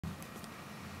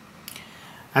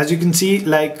As you can see,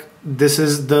 like this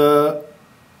is the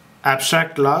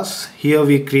abstract class. Here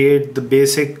we create the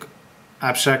basic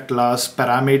abstract class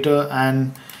parameter,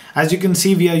 and as you can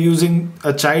see we are using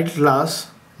a child class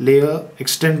layer,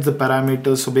 extend the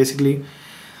parameters. So basically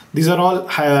these are all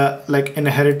like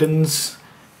inheritance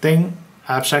thing.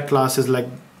 Abstract class is like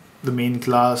the main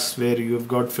class where you've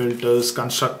got filters,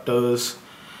 constructors,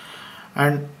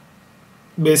 and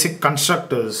basic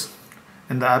constructors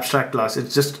in the abstract class.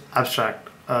 It's just abstract.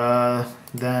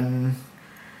 Then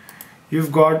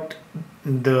you've got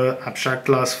the abstract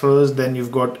class first, then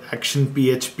you've got action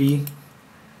PHP. You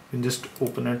can just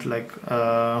open it, like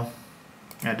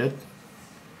edit.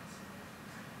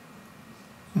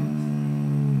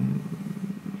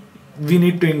 We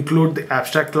need to include the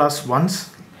abstract class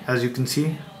once. As you can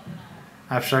see,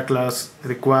 abstract class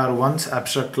require once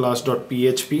abstract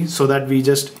class.php, so that we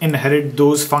just inherit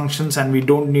those functions and we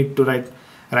don't need to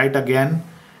write again.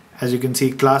 As you can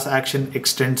see, class action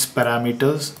extends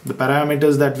parameters. The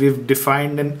parameters that we've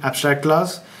defined in abstract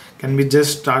class can be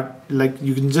just start, like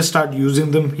you can just start using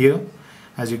them here.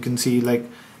 As you can see, like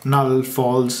null,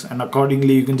 false, and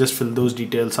accordingly you can just fill those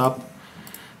details up.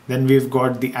 Then we've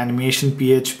got the animation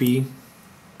PHP,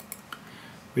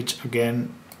 which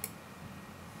again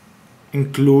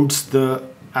includes the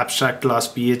abstract class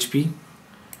PHP.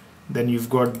 Then you've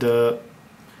got the,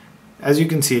 as you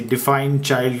can see, define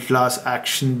child class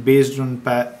action based on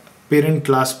parent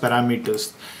class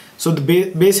parameters. So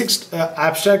the basic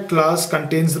abstract class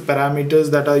contains the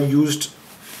parameters that are used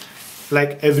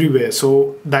like everywhere.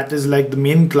 So that is like the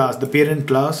main class, the parent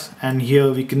class, and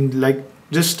here we can like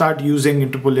just start using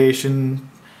interpolation,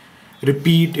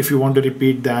 repeat if you want to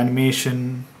repeat the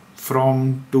animation,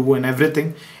 from, to, and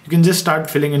everything. You can just start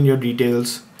filling in your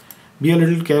details. Be a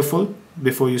little careful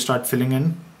before you start filling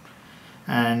in.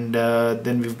 And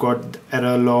then we've got the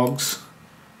error logs,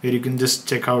 where you can just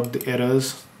check out the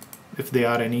errors if there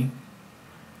are any.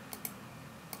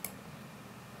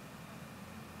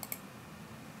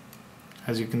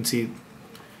 As you can see,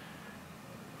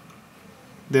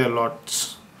 there are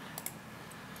lots.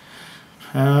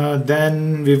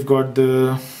 Then we've got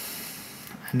the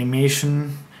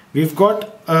animation. We've got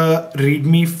a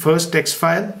readme first text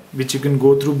file which you can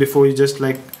go through before you just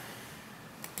like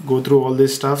go through all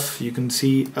this stuff. You can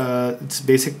see it's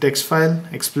basic text file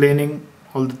explaining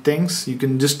all the things. You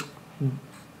can just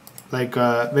like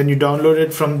when you download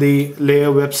it from the layer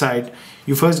website,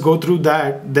 you first go through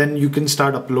that, then you can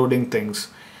start uploading things.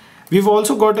 We've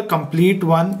also got a complete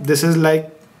one. This is like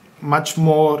much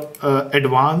more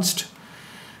advanced,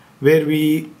 where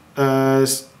we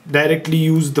directly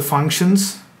use the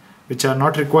functions which are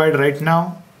not required right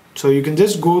now. So you can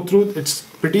just go through. It's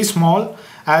pretty small,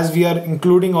 as we are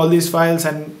including all these files,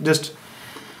 and just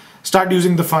start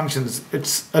using the functions.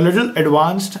 It's a little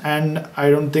advanced and I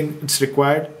don't think it's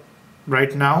required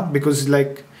right now, because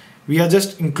like we are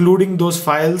just including those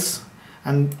files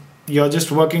and you're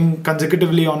just working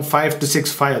consecutively on 5 to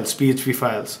 6 files, PHP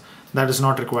files. That is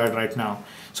not required right now.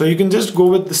 So you can just go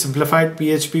with the simplified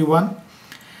PHP one.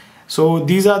 So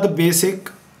these are the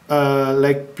basic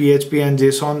like PHP and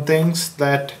JSON things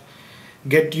that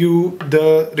get you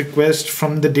the request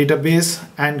from the database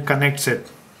and connects it.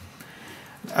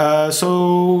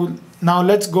 So now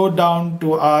let's go down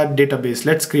to our database.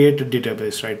 Let's create a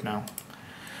database right now.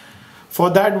 For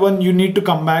that one, you need to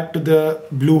come back to the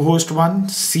Bluehost one,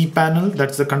 cPanel,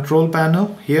 that's the control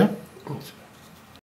panel here.